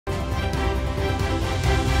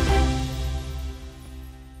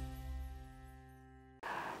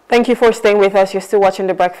Thank you for staying with us. You're still watching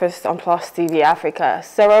The Breakfast on Plus TV Africa.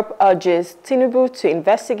 SERAP urges Tinubu to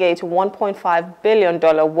investigate $1.5 billion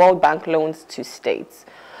World Bank loans to states.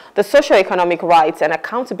 The Socio-Economic Rights and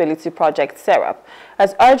Accountability Project, SERAP,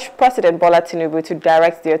 has urged President Bola Tinubu to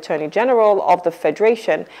direct the Attorney General of the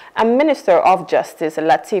Federation and Minister of Justice,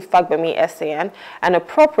 Lateef Fagbemi SAN, and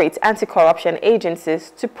appropriate anti-corruption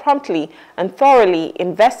agencies to promptly and thoroughly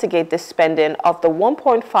investigate the spending of the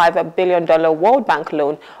 $1.5 billion World Bank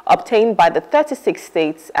loan obtained by the 36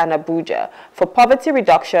 states and Abuja for poverty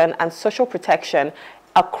reduction and social protection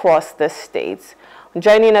across the states.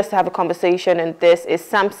 Joining us to have a conversation on this is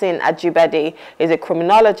Samson Ajibade. He's a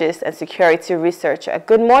criminologist and security researcher.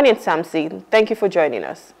 Good morning, Samson. Thank you for joining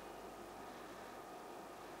us.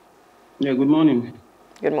 Yeah, good morning.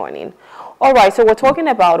 Good morning. All right, so we're talking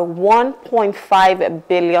about $1.5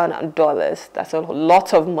 billion. That's a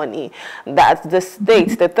lot of money that the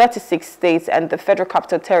states, the 36 states and the Federal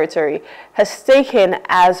Capital Territory has taken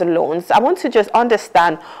as loans. I want to just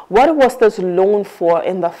understand, what was this loan for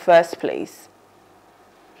in the first place?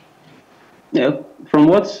 Yeah, from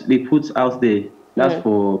what they put out there, that's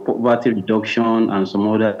for poverty reduction and some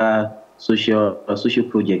other social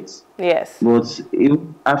projects. Yes. But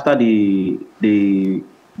after the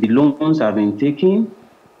loans have been taken,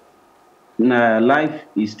 life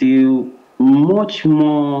is still much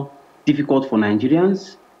more difficult for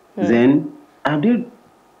Nigerians. Then have they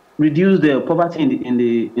reduced the poverty in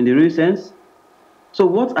the real sense? So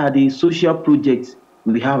what are the social projects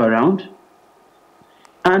we have around?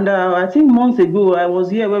 And I think months ago, I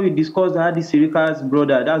was here where we discussed how the SERAP's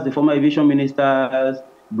brother, that's the former aviation minister's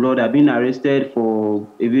brother, being arrested for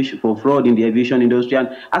fraud in the aviation industry.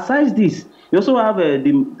 And aside this, we also have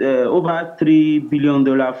over $3 billion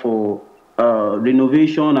for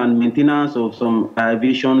renovation and maintenance of some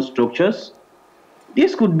aviation structures.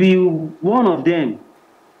 This could be one of them.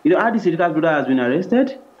 You know, how the SERAP's brother has been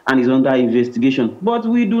arrested and is under investigation. But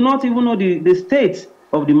we do not even know the state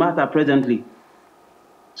of the matter presently.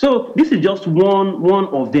 So this is just one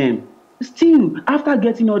of them. Still, after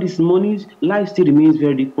getting all these monies, life still remains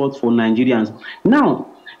very difficult for Nigerians. Now,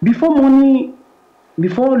 before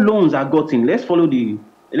loans are gotten, let's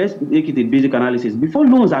make it a basic analysis. Before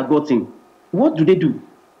loans are gotten, what do?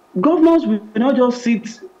 Governors will not just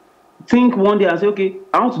think one day and say, okay,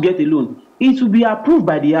 I want to get a loan. It will be approved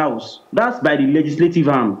by the House. That's by the legislative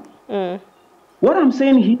arm. What I'm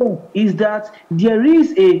saying here is that there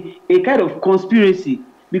is a kind of conspiracy.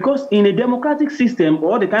 Because in a democratic system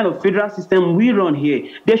or the kind of federal system we run here,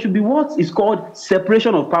 there should be what is called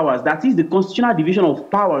separation of powers. That is the constitutional division of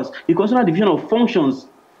powers, the constitutional division of functions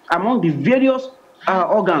among the various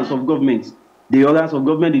organs of government. The organs of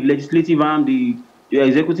government, the legislative arm, the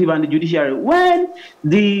executive and the judiciary. When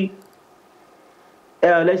the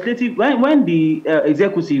executive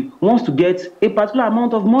wants to get a particular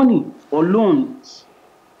amount of money or loans,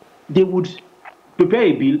 they would prepare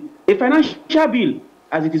a bill, a financial bill,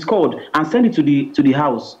 as it is called, and send it to the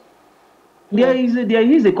House. There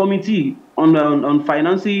is a committee on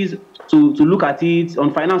finances to look at it,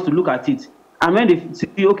 on finance to look at it. And when they say,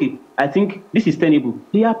 okay, I think this is tenable,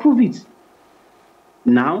 they approve it.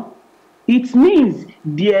 Now, it means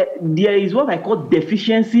there is what I call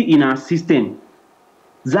deficiency in our system.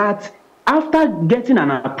 That after getting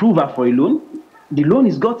an approval for a loan, the loan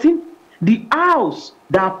is gotten, the House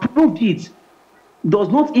that approved it does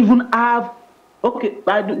not even have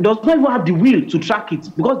does not even have the will to track it,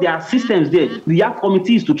 because there are systems there. We have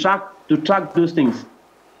committees to track those things.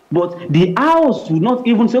 But the House would not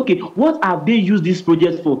even say, okay, what have they used this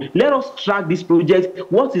project for? Let us track this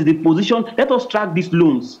project. What is the position? Let us track these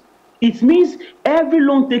loans. It means every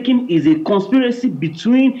loan taken is a conspiracy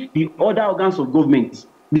between the other organs of government,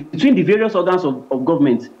 between the various organs of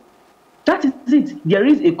government. That is it. There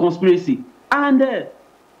is a conspiracy. And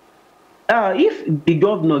if the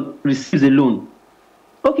governor receives a loan,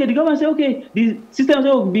 okay, the government say, okay, the system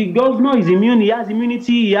says, oh, the governor is immune, he has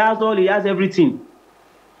immunity, he has everything.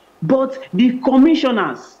 But the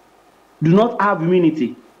commissioners do not have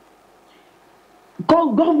immunity.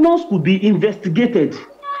 Governors could be investigated.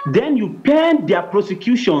 Then you pen their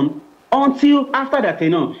prosecution until after their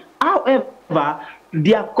tenure. However,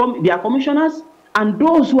 their commissioners and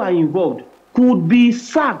those who are involved could be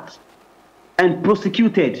sacked and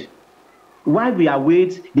prosecuted while we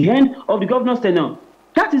await the end of the governor's tenure.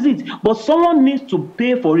 That is it. But someone needs to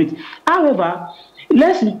pay for it. However,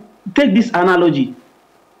 let's take this analogy.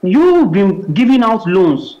 You've been giving out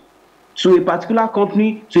loans to a particular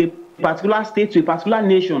company, to a particular state, to a particular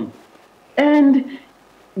nation. And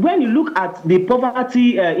when you look at the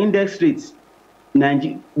poverty index rates,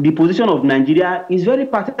 the position of Nigeria is very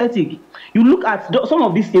pathetic. You look at some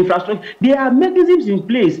of these infrastructure, there are mechanisms in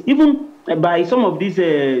place, even by some of these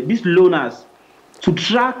loaners, to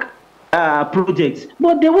track projects,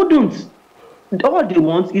 but they wouldn't. All they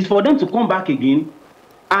want is for them to come back again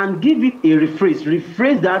and give it a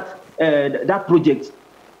rephrase that project,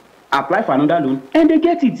 apply for another loan, and they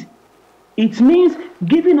get it. It means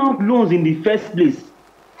giving out loans in the first place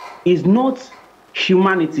is not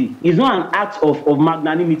humanity. It's not an act of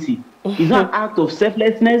magnanimity. It's not an act of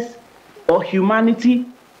selflessness or humanity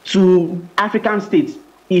to African states.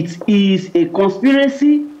 It is a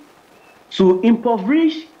conspiracy to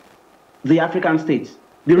impoverish the African states.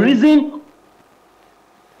 The reason,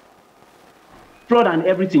 fraud and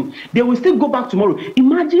everything, they will still go back tomorrow.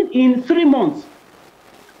 Imagine in 3 months,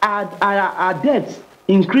 our debts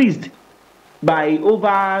increased by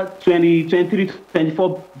over 23 to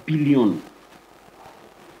 24 billion.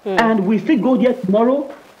 And we still go there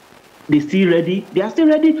tomorrow. They are still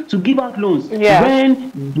ready to give out loans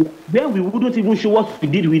when we wouldn't even show what we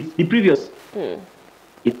did with the previous.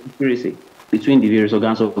 It's conspiracy between the various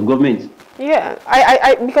organs of government. Yeah,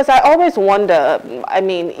 because I always wonder, I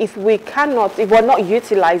mean, if we're not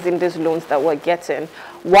utilizing these loans that we're getting,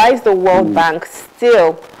 why is the World Bank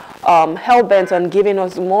still hell-bent on giving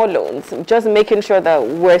us more loans, just making sure that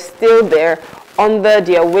we're still there under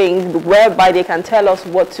their wing, whereby they can tell us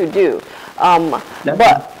what to do?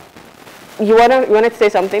 But you wanted to say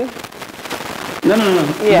something? No.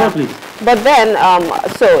 Yeah. No, please. But then,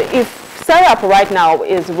 so if SERAP right now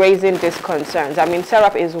is raising these concerns, I mean,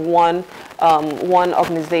 SERAP is one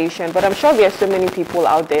organization, but I'm sure there are so many people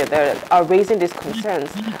out there that are raising these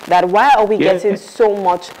concerns, that why are we getting so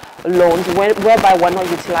much loans whereby we're not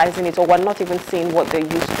utilizing it, or we're not even seeing what they're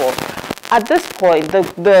used for? At this point,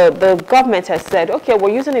 the government has said, okay,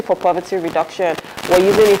 we're using it for poverty reduction, we're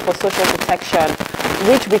using it for social protection,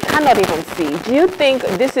 which we cannot even see. Do you think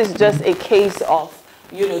this is just a case of,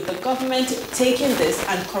 you know, the government taking this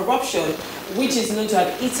and corruption, which is known to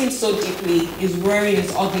have eaten so deeply, is rearing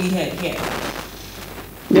its ugly head here?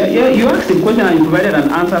 Yeah, you asked a question and you provided an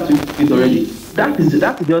answer to it already. That is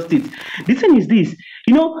just it. The thing is this,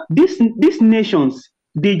 you know, these nations,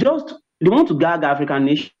 they want to gag African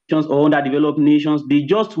nations or underdeveloped nations. They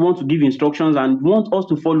just want to give instructions and want us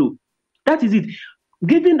to follow. That is it.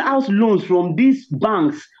 Giving out loans from these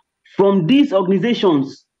banks, from these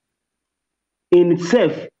organizations, in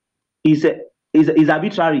itself is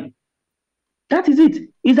arbitrary. That is it.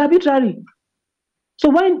 It's arbitrary. So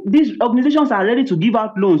when these organizations are ready to give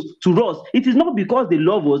out loans to us, it is not because they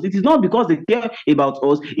love us. It is not because they care about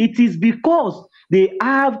us. It is because they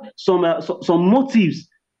have some motives.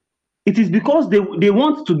 It is because they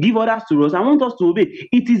want to give orders to us and want us to obey.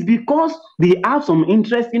 It is because they have some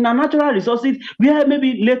interest in our natural resources, where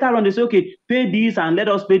maybe later on they say, okay, pay this and let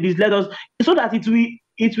us pay this, so that it will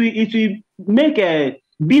make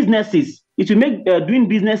businesses. It will make doing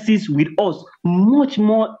businesses with us much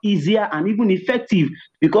more easier and even effective.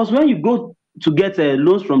 Because when you go to get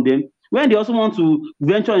loans from them, when they also want to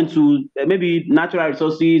venture into maybe natural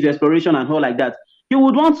resources, exploration and all like that, you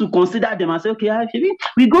would want to consider them and say, okay,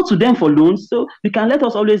 we go to them for loans, so we can let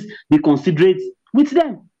us always be considerate with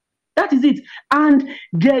them. That is it. And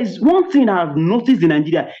there is one thing I've noticed in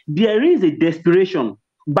Nigeria. There is a desperation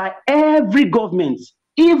by every government,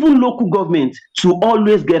 even local government, to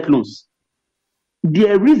always get loans.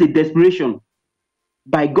 There is a desperation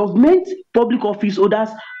by government, public office holders,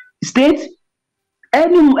 state,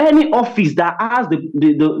 any office that has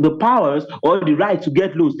the powers or the right to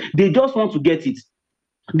get loans. They just want to get it.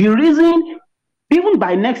 The reason, even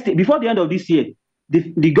by before the end of this year,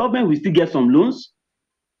 the government will still get some loans.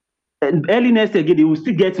 And early next year, they will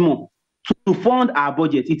still get more to fund our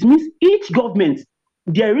budget. It means each government,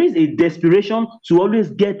 there is a desperation to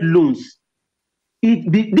always get loans.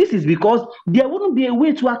 This is because there wouldn't be a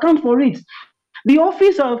way to account for it. The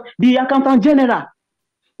office of the accountant general,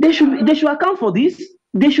 they should account for this.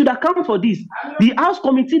 They should account for this. The House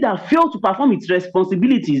committee that failed to perform its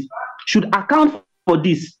responsibilities should account for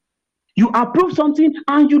this. You approve something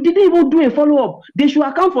and you didn't even do a follow-up. They should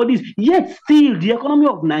account for this. Yet still, the economy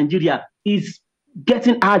of Nigeria is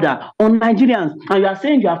getting harder on Nigerians. And you are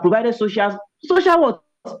saying you have provided social what?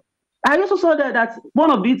 I also saw that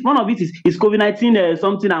one of it is COVID-19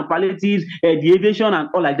 something and palliatives, the aviation and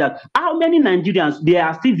all like that. How many Nigerians? There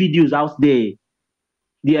are still videos out there.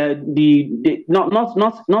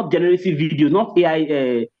 Not generative videos, not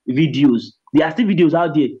AI videos. There are still videos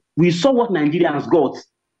out there. We saw what Nigerians got.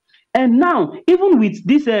 And now, even with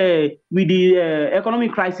this, with the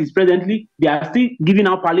economic crisis presently, they are still giving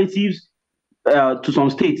out palliatives to some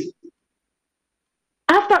states.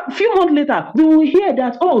 After a few months later, we will hear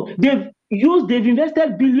that, oh, they've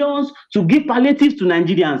invested billions to give palliatives to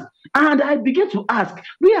Nigerians. And I begin to ask,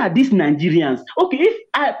 where are these Nigerians? Okay, if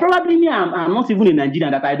I probably me, I'm not even a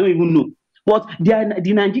Nigerian, that I don't even know. But the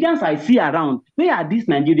Nigerians I see around, where are these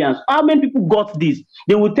Nigerians? How many people got this?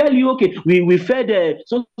 They will tell you, okay, we fed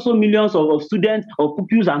so millions of students or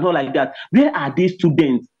pupils and all like that. Where are these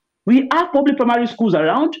students? We have public primary schools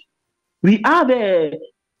around. We have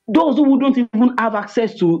those who don't even have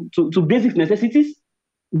access to basic necessities.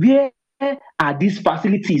 Where are these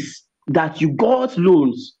facilities that you got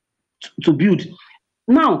loans to build?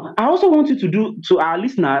 Now, I also want you to do to our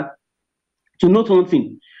listeners to note one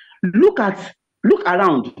thing. Look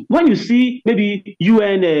around. When you see maybe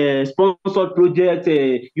UN sponsored project,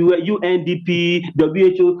 UNDP,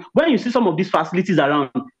 WHO, when you see some of these facilities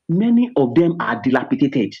around, many of them are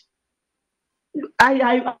dilapidated.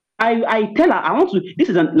 I tell her I want to. This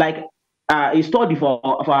is like a study for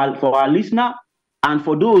our listener and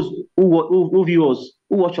for those who view us,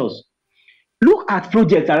 who watch us. Look at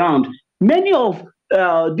projects around. Many of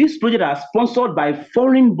these projects are sponsored by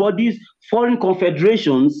foreign bodies, foreign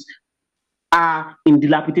confederations, are in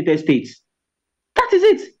dilapidated states. That is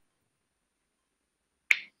it.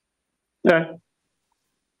 Yeah.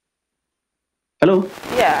 Hello?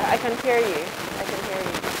 Yeah, I can hear you.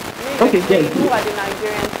 Okay, yeah. Who are the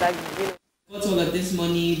Nigerians that, got all of this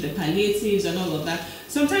money, the palliatives and all of that?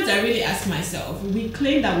 Sometimes I really ask myself, we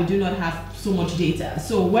claim that we do not have so much data.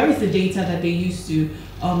 So where is the data that they used to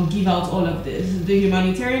give out all of this? The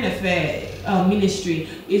Humanitarian Affairs Ministry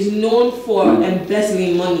is known for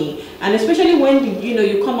embezzling money, and especially when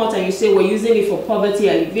you come out and you say we're using it for poverty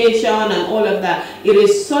alleviation and all of that, it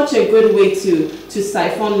is such a good way to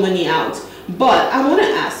siphon money out. But I want to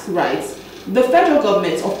ask, right? The federal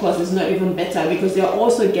government, of course, is not even better because they're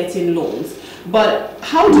also getting loans. But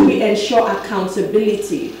how do we ensure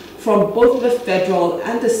accountability from both the federal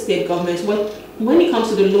and the state governments when it comes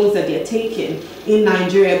to the loans that they're taking in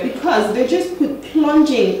Nigeria? Because they're just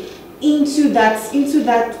plunging into that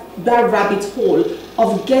rabbit hole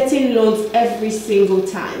of getting loans every single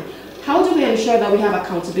time. How do we ensure that we have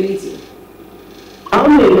accountability? How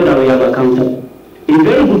do we ensure that we have accountability? A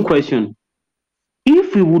very good question.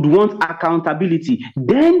 If we would want accountability,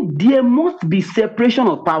 then there must be separation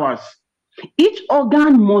of powers. Each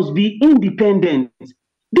organ must be independent.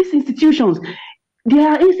 These institutions, they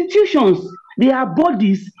are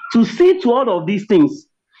bodies to see to all of these things.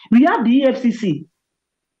 We have the EFCC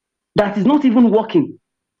that is not even working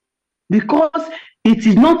because it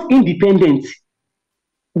is not independent.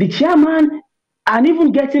 The chairman and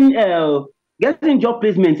even getting job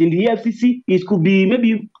placement in the EFCC, it could be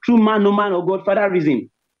maybe through man, no man, or godfatherism.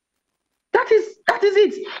 That is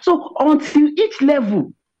it. So until each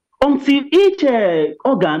level, until each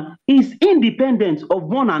organ is independent of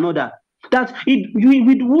one another, that we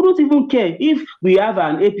wouldn't even care if we have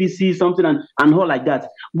an APC, something and all like that.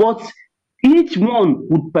 But each one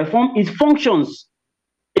would perform its functions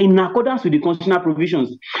in accordance with the constitutional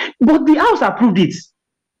provisions. But the House approved it.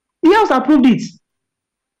 The House approved it.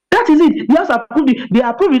 That is it. The House approved it. They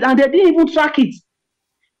approved it and they didn't even track it.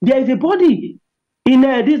 There is a body in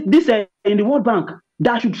in the World Bank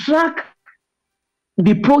that should track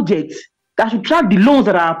the projects, that should track the loans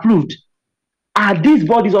that are approved. Are these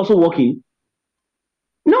bodies also working?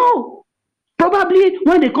 No. Probably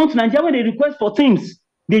when they come to Nigeria, when they request for things,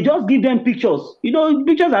 they just give them pictures.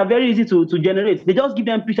 Pictures are very easy to generate. They just give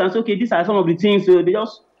them pictures and say, okay, these are some of the things. So they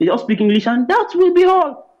just speak English and that will be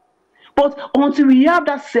all. But until we have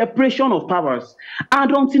that separation of powers,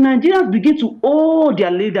 and until Nigerians begin to hold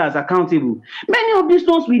their leaders accountable, many of these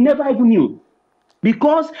laws we never even knew.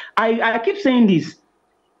 Because I keep saying this,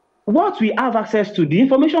 what we have access to, the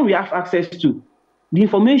information we have access to, the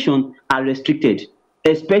information are restricted,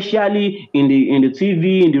 especially in the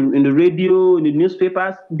TV, in the radio, in the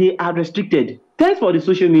newspapers, they are restricted. Thanks for the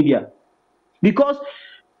social media. Because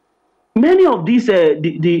many of these,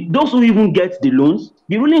 those who even get the loans,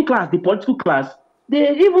 the ruling class, the political class,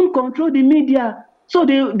 they even control the media. So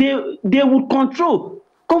they would control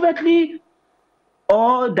covertly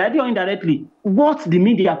or directly or indirectly what the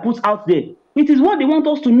media puts out there. It is what they want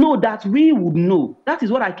us to know that we would know. That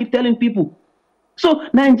is what I keep telling people. So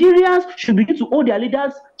Nigerians should begin to hold their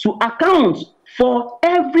leaders to account for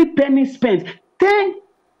every penny spent. Thanks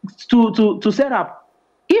to SERAP.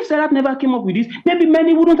 If SERAP never came up with this, maybe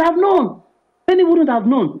many wouldn't have known. Many wouldn't have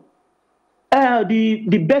known.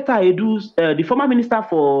 The Beta Edus, the former minister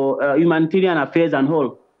for humanitarian affairs and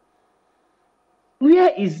all,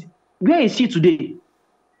 where is she today?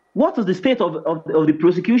 What is the state of the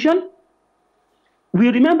prosecution? We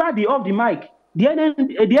remember the off the mic, the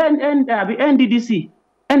NDDC.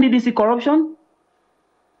 NDDC corruption.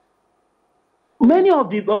 Many of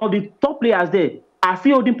the top players there are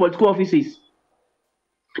still holding political offices.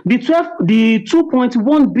 The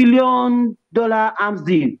 $2.1 billion arms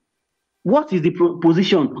deal. What is the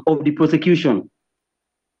position of the prosecution?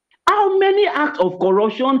 How many acts of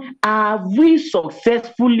corruption have we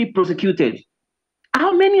successfully prosecuted?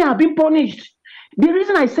 How many have been punished? The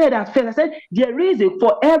reason I said at first, I said there is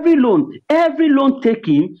for every loan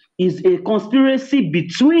taken is a conspiracy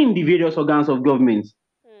between the various organs of government.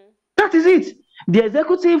 That is it. The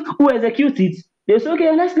executive who executes it, they say,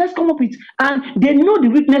 okay, let's come up with, and they know the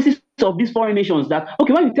weaknesses of these foreign nations. That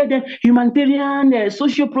okay, when you tell them humanitarian,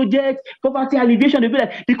 social projects, poverty alleviation, they be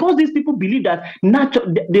like, because these people believe that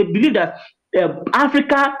they believe that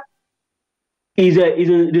Africa is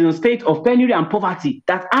in a state of penury and poverty.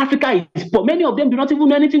 That Africa is poor. Many of them do not even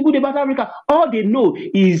know anything good about Africa. All they know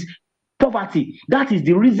is poverty. That is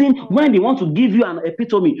the reason when they want to give you an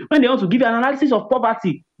epitome, when they want to give you an analysis of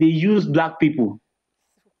poverty, they use black people.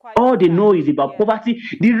 All they know is about poverty.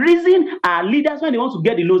 The reason our leaders, when they want to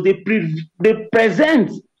get the loans, they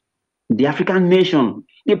present the African nation,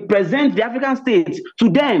 they present the African state to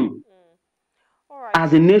them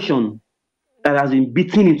as a nation that has been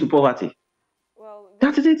beaten into poverty. Well,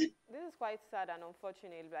 that is it. This is quite sad and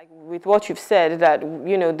unfortunate, like with what you've said, that,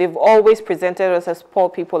 you know, they've always presented us as poor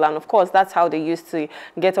people, and of course that's how they used to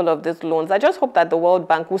get all of these loans. I just hope that the World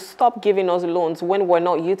Bank will stop giving us loans when we're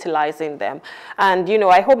not utilizing them, and, you know,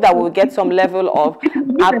 I hope that we'll get some level of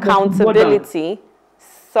accountability.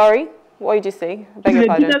 Sorry, what did you say? Beg your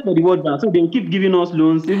pardon. For the World Bank, so they keep giving us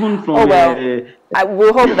loans even from. Oh well,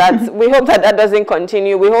 we hope that doesn't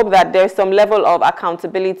continue. We hope that there's some level of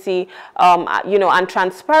accountability, you know, and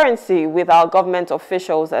transparency with our government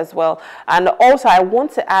officials as well. And also, I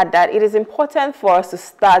want to add that it is important for us to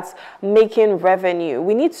start making revenue.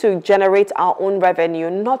 We need to generate our own revenue,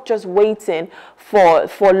 not just waiting for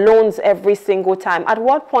loans every single time. At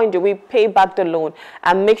what point do we pay back the loan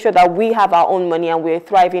and make sure that we have our own money and we're a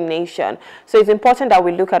thriving nation? So it's important that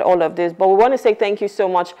we look at all of this. But we want to say thank you so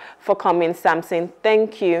much for coming, Samson.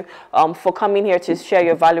 Thank you for coming here to share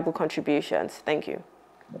your valuable contributions. Thank you.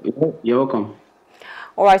 You're welcome.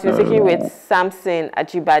 All right, we're speaking with Samson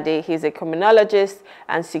Ajibade. He's a criminologist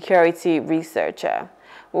and security researcher.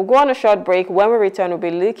 We'll go on a short break. When we return, we'll be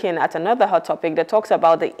looking at another hot topic that talks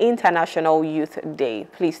about the International Youth Day.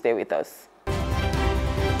 Please stay with us.